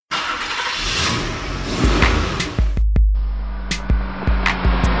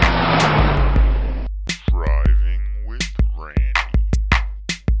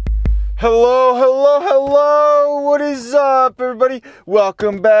Hello, hello, hello. What is up, everybody?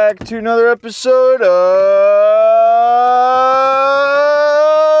 Welcome back to another episode of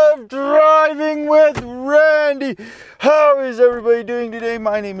Driving with Randy. How is everybody doing today?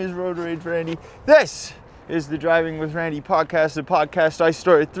 My name is Road Rage Randy. This is the Driving with Randy podcast, the podcast I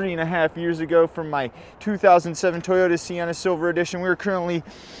started 3.5 years ago from my 2007 Toyota Sienna Silver Edition. We're currently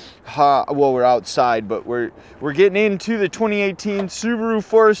we're outside, but we're getting into the 2018 Subaru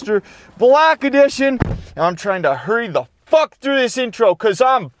Forester Black Edition, and I'm trying to hurry the fuck through this intro because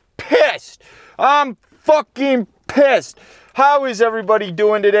I'm pissed. I'm fucking pissed. How is everybody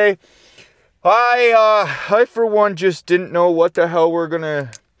doing today? I for one just didn't know what the hell we're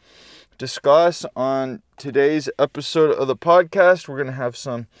gonna discuss on today's episode of the podcast. We're gonna have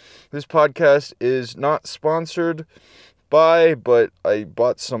this podcast is not sponsored but I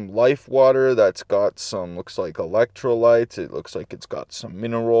bought some Life Water that's got some, looks like electrolytes. It looks like it's got some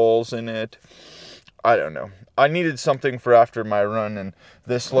minerals in it. I don't know. I needed something for after my run, and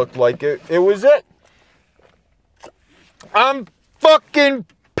this looked like it was it. I'm fucking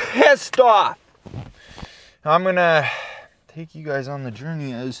pissed off. I'm gonna take you guys on the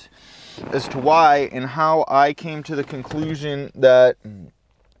journey as to why and how I came to the conclusion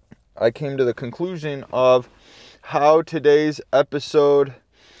of how today's episode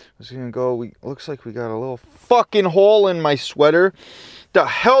was gonna go. Looks like we got a little fucking hole in my sweater. The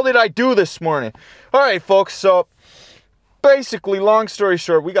hell did I do this morning? Alright, folks, so basically, long story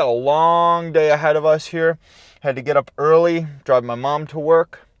short, we got a long day ahead of us here. Had to get up early, drive my mom to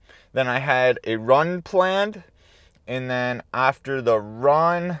work. Then I had a run planned. And then after the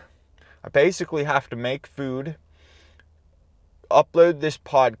run, I basically have to make food, upload this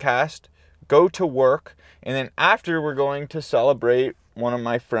podcast, go to work, and then after we're going to celebrate one of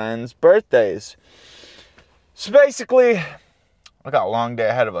my friends' birthdays. So basically, I got a long day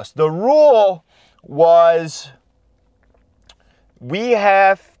ahead of us. The rule was we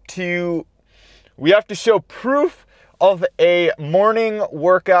have to show proof of a morning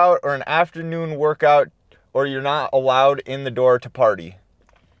workout or an afternoon workout, or you're not allowed in the door to party.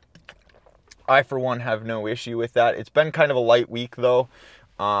 I, for one, have no issue with that. It's been kind of a light week, though.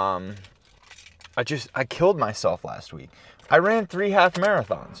 I killed myself last week. I ran 3 half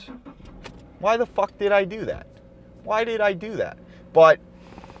marathons. Why the fuck did I do that? Why did I do that? But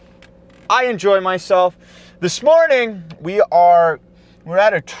I enjoy myself. This morning, we're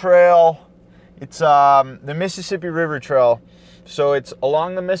at a trail. It's the Mississippi River Trail. So it's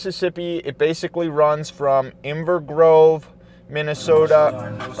along the Mississippi. It basically runs from Inver Grove,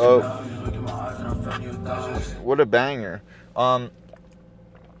 Minnesota. Oh, what a banger.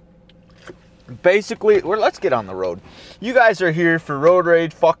 Basically, let's get on the road. You guys are here for Road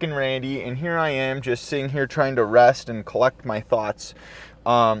Rage fucking Randy, and here I am just sitting here trying to rest and collect my thoughts.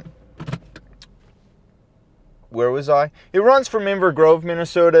 Where was I? It runs from Inver Grove,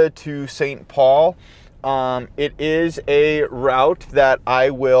 Minnesota to St. Paul. It is a route that I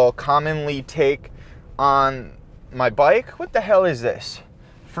will commonly take on my bike. What the hell is this?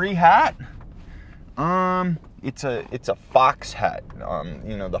 Free hat? It's a Fox hat.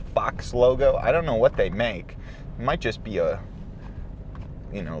 The Fox logo. I don't know what they make. It might just be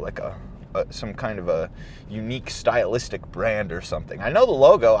some kind of a unique stylistic brand or something. I know the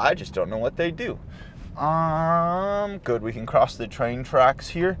logo, I just don't know what they do. Good, we can cross the train tracks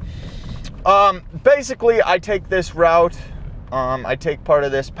here. Basically, I take this route. I take part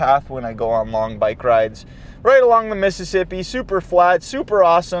of this path when I go on long bike rides right along the Mississippi. Super flat, super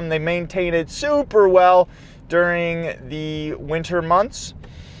awesome. They maintain it super well during the winter months,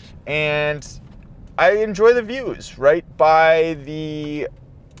 and I enjoy the views right by the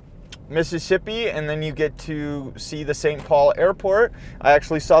Mississippi, and then you get to see the St. Paul airport. I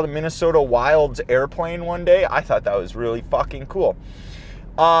actually saw the Minnesota Wilds airplane one day. I thought that was really fucking cool.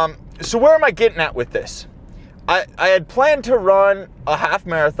 So where am I getting at with this? I had planned to run a half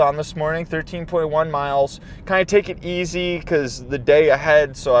marathon this morning, 13.1 miles, kind of take it easy because the day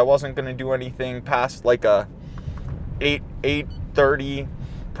ahead, so I wasn't going to do anything past like a 8:30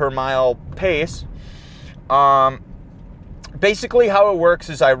 per mile pace. Basically how it works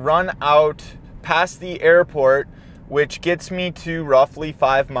is I run out past the airport, which gets me to roughly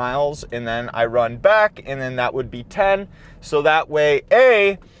 5 miles, and then I run back, and then that would be 10. So that way,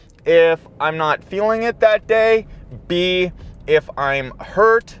 A, if I'm not feeling it that day, B, if I'm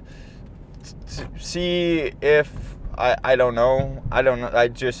hurt, C, if I don't know,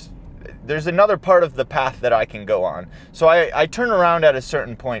 there's another part of the path that I can go on. So I turn around at a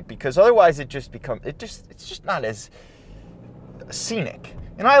certain point, because otherwise it's just not as scenic.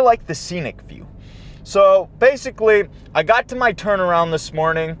 And I like the scenic view. So basically, I got to my turnaround this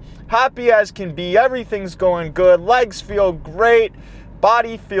morning, happy as can be. Everything's going good. Legs feel great.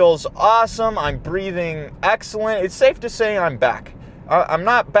 Body feels awesome. I'm breathing excellent. It's safe to say I'm back. I'm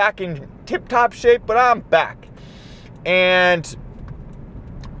not back in tip-top shape, but I'm back. And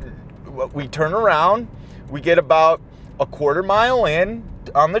we turn around. We get about a quarter mile in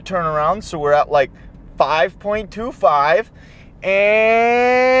on the turnaround, so we're at like 5.25,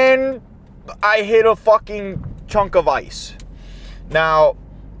 and I hit a fucking chunk of ice. Now,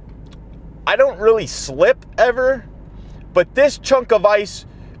 I don't really slip ever, but this chunk of ice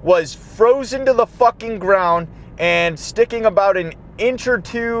was frozen to the fucking ground and sticking about an inch or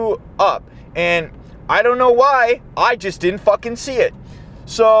two up. And I don't know why, I just didn't fucking see it.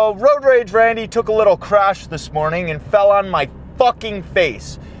 So Road Rage Randy took a little crash this morning and fell on my fucking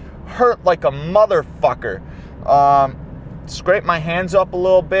face. Hurt like a motherfucker. Scraped my hands up a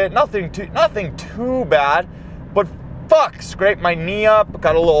little bit. Nothing too bad, but fuck, scraped my knee up.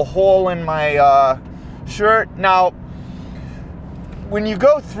 Got a little hole in my shirt. Now, when you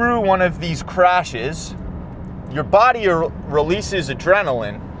go through one of these crashes, your body releases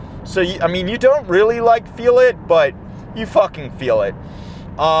adrenaline. So you don't really feel it, but you fucking feel it.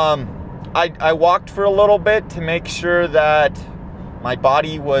 I walked for a little bit to make sure that my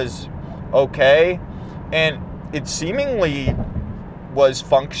body was okay, and it seemingly was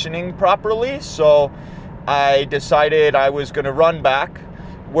functioning properly, so I decided I was going to run back.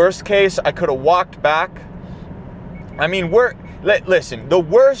 Worst case, I could have walked back. Listen, the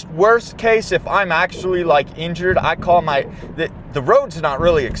worst case, if I'm actually injured, I call the road's not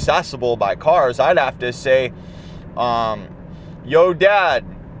really accessible by cars. I'd have to say, yo, Dad,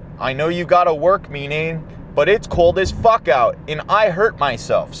 I know you got a work meeting, but it's cold as fuck out, and I hurt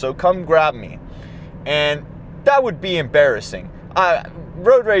myself, so come grab me. And that would be embarrassing.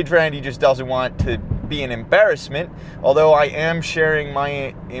 Road Rage Randy just doesn't want to be an embarrassment, although I am sharing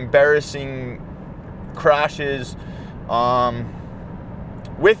my embarrassing crashes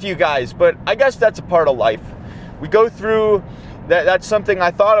with you guys, but I guess that's a part of life. We go through, that's something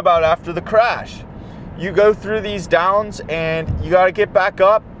I thought about after the crash. You go through these downs, and you got to get back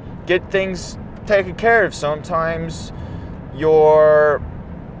up, get things taken care of. Sometimes your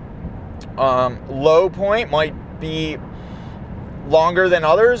low point might be longer than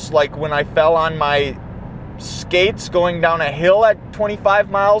others. Like when I fell on my skates going down a hill at 25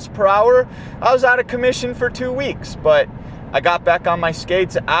 miles per hour, I was out of commission for 2 weeks, but I got back on my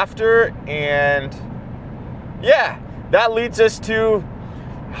skates after, and yeah, that leads us to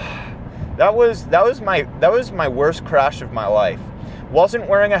that was my worst crash of my life. Wasn't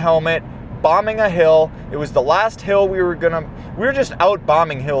wearing a helmet, bombing a hill. It was the last hill we were just out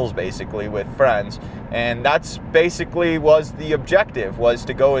bombing hills basically with friends, and that's basically was the objective, was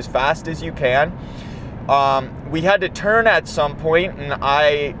to go as fast as you can. We had to turn at some point, and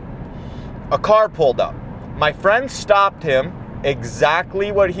a car pulled up. My friend stopped him,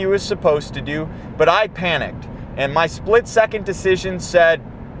 exactly what he was supposed to do, but I panicked, and my split-second decision said,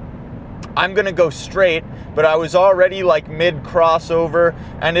 I'm gonna go straight, but I was already mid-crossover,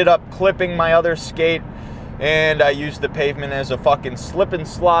 ended up clipping my other skate, and I used the pavement as a fucking slip and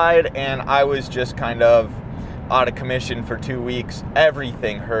slide, and I was just kind of out of commission for 2 weeks.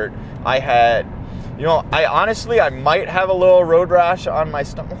 Everything hurt. I might have a little road rash on my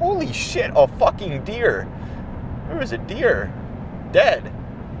stomach. Holy shit, a fucking deer. There was a deer dead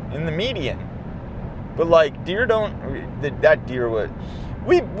in the median. But deer that deer was...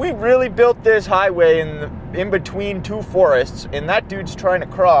 We really built this highway in between two forests, and that dude's trying to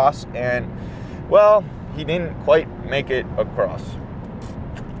cross, and, well, he didn't quite make it across.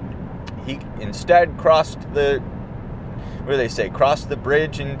 He instead crossed crossed the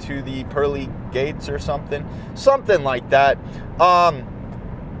bridge into the pearly gates or something like that.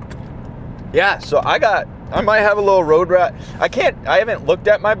 Yeah, so I might have a little road rat. I haven't looked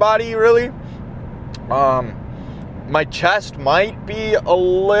at my body really. My chest might be a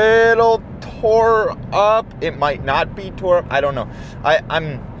little tore up. It might not be tore up. I don't know.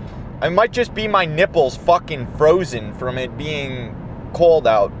 I might just be my nipples fucking frozen from it being cold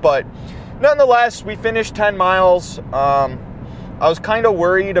out. But nonetheless, we finished 10 miles. I was kind of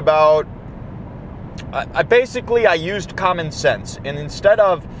worried about... I used common sense. And instead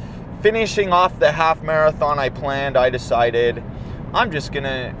of finishing off the half marathon I planned, I decided I'm just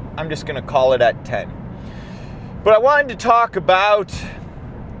gonna call it at 10. But I wanted to talk about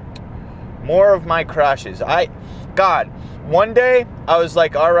more of my crashes. One day I was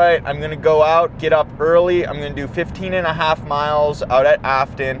like, all right, I'm going to go out, get up early. I'm going to do 15 and a half miles out at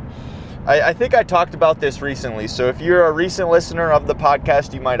Afton. I think I talked about this recently. So if you're a recent listener of the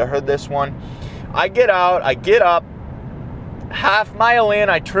podcast, you might have heard this one. I get out, I get up, half mile in,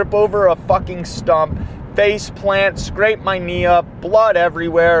 I trip over a fucking stump, face plant, scrape my knee up, blood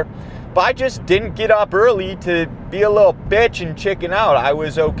everywhere. But I just didn't get up early to be a little bitch and chicken out. I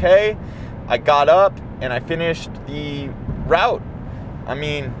was okay. I got up and I finished the route. I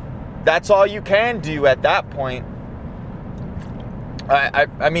mean, that's all you can do at that point.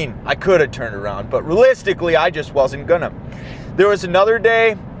 I mean, I could have turned around, but realistically, I just wasn't gonna. There was another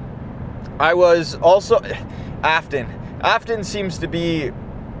day, I was also, Afton seems to be,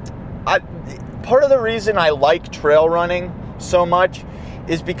 part of the reason I like trail running so much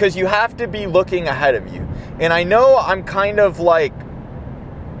is because you have to be looking ahead of you. And I know I'm kind of like,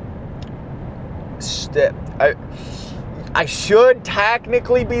 I should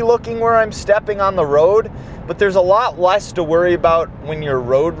technically be looking where I'm stepping on the road, but there's a lot less to worry about when you're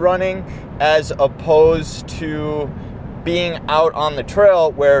road running as opposed to being out on the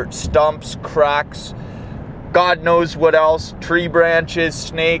trail where stumps, cracks, God knows what else, tree branches,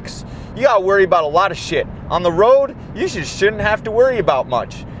 snakes, you gotta worry about a lot of shit. On the road, you just shouldn't have to worry about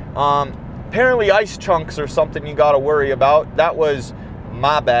much. Apparently ice chunks are something you gotta worry about. That was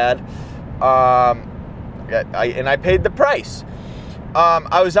my bad. And I paid the price.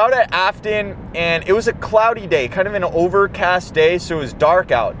 I was out at Afton, and it was a cloudy day, kind of an overcast day, so it was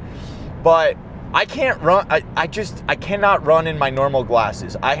dark out. But I can't run, I cannot run in my normal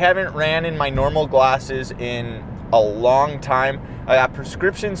glasses. I haven't ran in my normal glasses in a long time. I got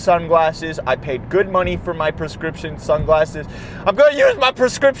prescription sunglasses. I paid good money for my prescription sunglasses. I'm going to use my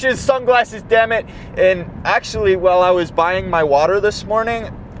prescription sunglasses, damn it. And actually, while I was buying my water this morning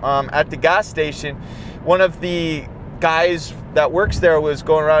at the gas station, one of the guys that works there was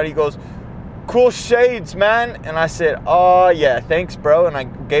going around. He goes, "Cool shades, man." And I said, "Oh yeah, thanks, bro." And I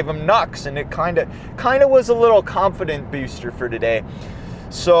gave him Nux, and it kind of was a little confident booster for today.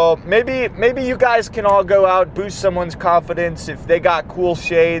 So maybe you guys can all go out, boost someone's confidence. If they got cool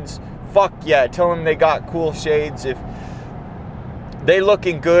shades, fuck yeah, tell them they got cool shades. If they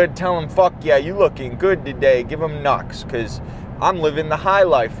looking good, tell them, fuck yeah, you looking good today. Give them Nux, because I'm living the high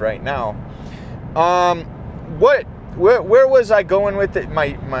life right now. Where was I going with it?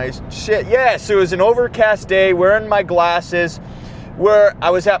 My shit. Yeah, so it was an overcast day, wearing my glasses, where I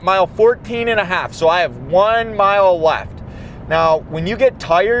was at mile 14 and a half, so I have 1 mile left. Now, when you get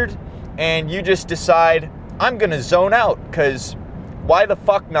tired and you just decide, I'm gonna zone out, because why the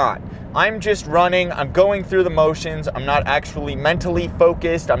fuck not? I'm just running, I'm going through the motions, I'm not actually mentally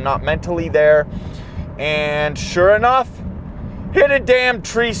focused, I'm not mentally there, and sure enough, hit a damn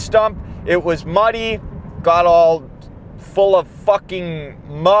tree stump. It was muddy, got all full of fucking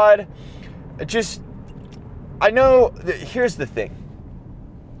mud. Here's the thing.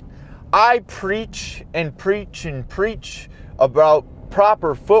 I preach and preach and preach about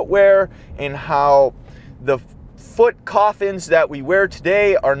proper footwear and how the foot coffins that we wear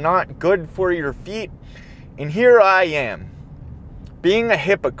today are not good for your feet. And here I am, being a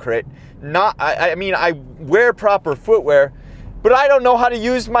hypocrite. I wear proper footwear, but I don't know how to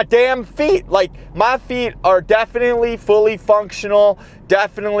use my damn feet. Like, my feet are definitely fully functional,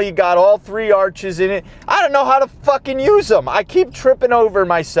 definitely got all 3 arches in it. I don't know how to fucking use them. I keep tripping over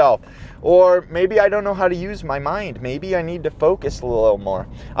myself. Or maybe I don't know how to use my mind. Maybe I need to focus a little more.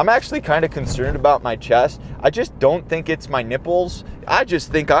 I'm actually kind of concerned about my chest. I just don't think it's my nipples. I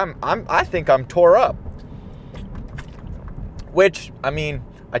just think I think I'm tore up. Which, I mean,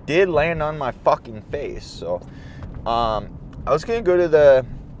 I did land on my fucking face, so I was gonna go to the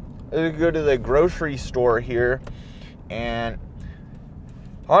grocery store here, and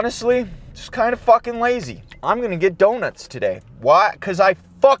honestly, just kind of fucking lazy. I'm gonna get donuts today. Why? Because I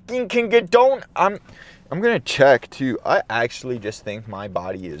fucking can get donuts. I'm gonna check too. I actually just think my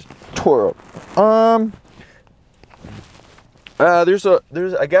body is tore up. There's a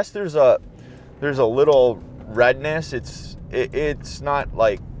little redness. It's not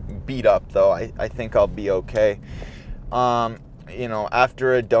like beat up though. I think I'll be okay.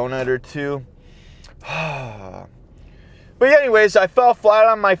 After a donut or two. But anyways, I fell flat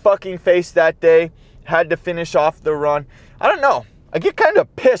on my fucking face that day. Had to finish off the run. I don't know. I get kind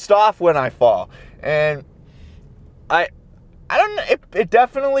of pissed off when I fall. And I don't know. It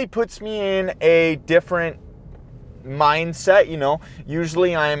definitely puts me in a different mindset,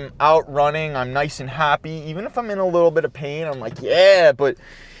 Usually I'm out running. I'm nice and happy. Even if I'm in a little bit of pain, I'm like, yeah. But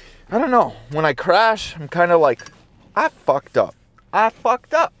I don't know. When I crash, I'm kind of like, I fucked up. I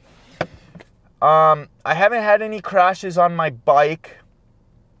haven't had any crashes on my bike.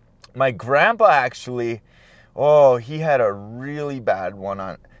 My grandpa actually, he had a really bad one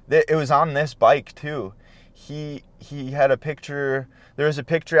on. It was on this bike too. He had a picture. There was a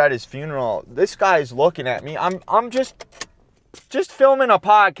picture at his funeral. This guy's looking at me. I'm just just filming a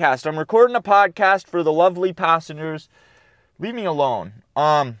podcast. I'm recording a podcast for the lovely passengers. Leave me alone.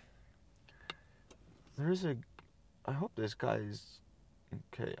 I hope this guy's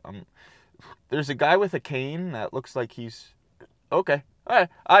okay. There's a guy with a cane that looks like he's okay. All right.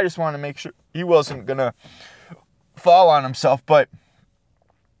 I just want to make sure he wasn't gonna fall on himself, but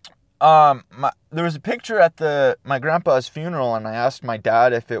there was a picture at my grandpa's funeral, and I asked my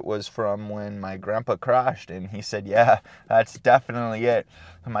dad if it was from when my grandpa crashed, and he said, yeah, that's definitely it.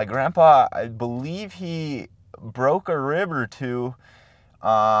 My grandpa, I believe he broke a rib or two,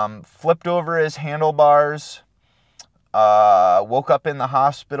 flipped over his handlebars, woke up in the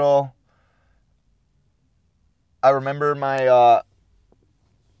hospital. I remember my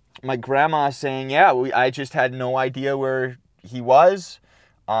grandma saying, I just had no idea where he was.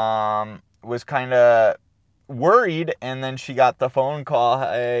 Was kind of worried, and then she got the phone call,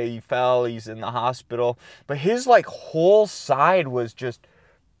 hey, he fell, he's in the hospital. But his like whole side was just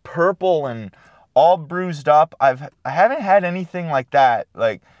purple and all bruised up. I haven't had anything like that.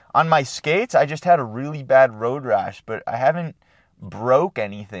 Like on my skates, I just had a really bad road rash, but I haven't broke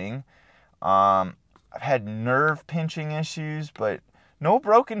anything. I've had nerve pinching issues, but no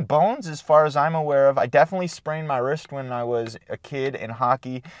broken bones as far as I'm aware of. I definitely sprained my wrist when I was a kid in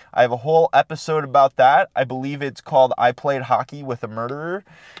hockey. I have a whole episode about that. I believe it's called I Played Hockey with a Murderer,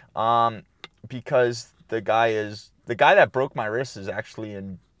 because the guy that broke my wrist is actually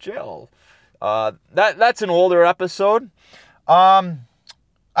in jail. That's an older episode. I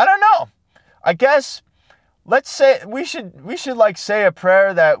don't know. I guess let's say we should like say a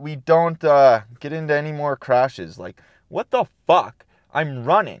prayer that we don't get into any more crashes. Like, what the fuck? I'm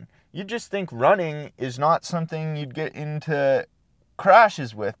running. You just think running is not something you'd get into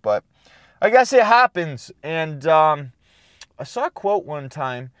crashes with, but I guess it happens. And I saw a quote one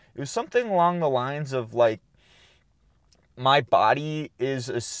time. It was something along the lines of like, my body is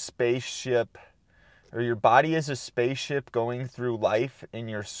a spaceship, or your body is a spaceship going through life, and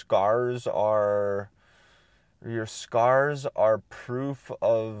your scars are proof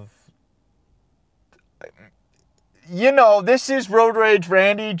of... You know, this is Road Rage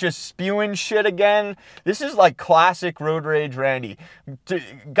Randy just spewing shit again. This is like classic Road Rage Randy.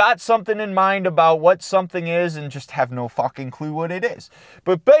 Got something in mind about what something is and just have no fucking clue what it is.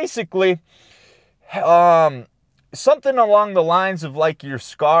 But basically, something along the lines of like your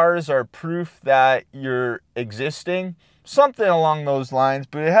scars are proof that you're existing. Something along those lines,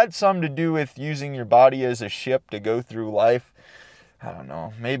 but it had something to do with using your body as a ship to go through life. I don't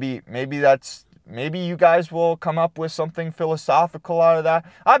know. Maybe you guys will come up with something philosophical out of that.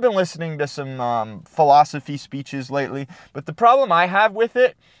 I've been listening to some philosophy speeches lately, but the problem I have with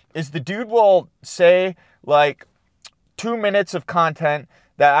it is the dude will say like 2 minutes of content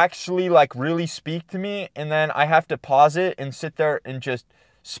that actually like really speak to me, and then I have to pause it and sit there and just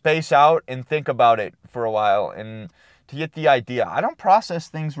space out and think about it for a while and to get the idea. I don't process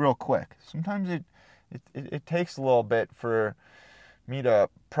things real quick. Sometimes it takes a little bit for me to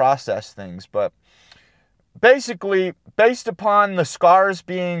process things, but basically, based upon the scars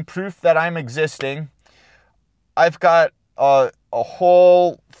being proof that I'm existing, I've got a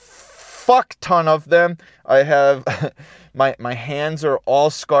whole fuck ton of them. I have my hands are all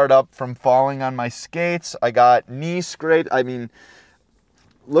scarred up from falling on my skates. I got knee scraped. I mean,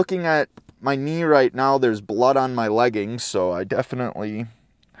 looking at my knee right now, there's blood on my leggings, so I definitely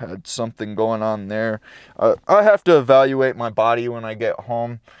had something going on there. I have to evaluate my body when I get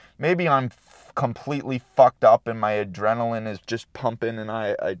home. Maybe I'm completely fucked up and my adrenaline is just pumping, and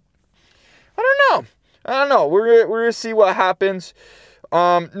I don't know. We're gonna see what happens.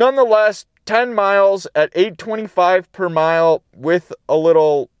 Nonetheless, 10 miles at 8.25 per mile with a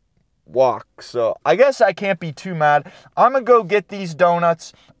little walk. So I guess I can't be too mad. I'm gonna go get these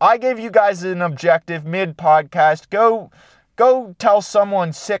donuts. I gave you guys an objective mid-podcast. Go tell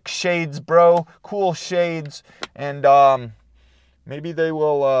someone 6 shades, bro. Cool shades. And maybe they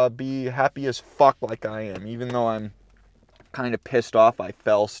will be happy as fuck like I am, even though I'm kind of pissed off I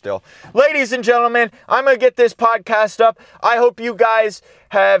fell still. Ladies and gentlemen, I'm going to get this podcast up. I hope you guys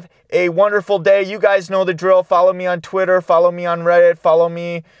have a wonderful day. You guys know the drill. Follow me on Twitter. Follow me on Reddit. Follow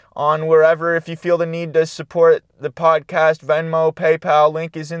me on wherever if you feel the need to support the podcast. Venmo, PayPal,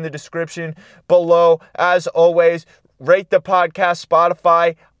 link is in the description below. As always, rate the podcast,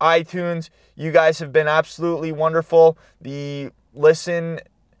 Spotify, iTunes. You guys have been absolutely wonderful. The listens,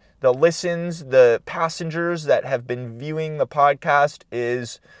 the passengers that have been viewing the podcast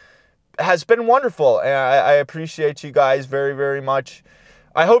has been wonderful. And I appreciate you guys very, very much.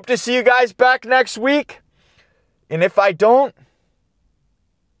 I hope to see you guys back next week. And if I don't,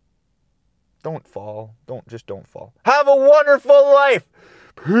 Don't fall. Don't fall. Have a wonderful life.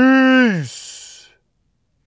 Peace.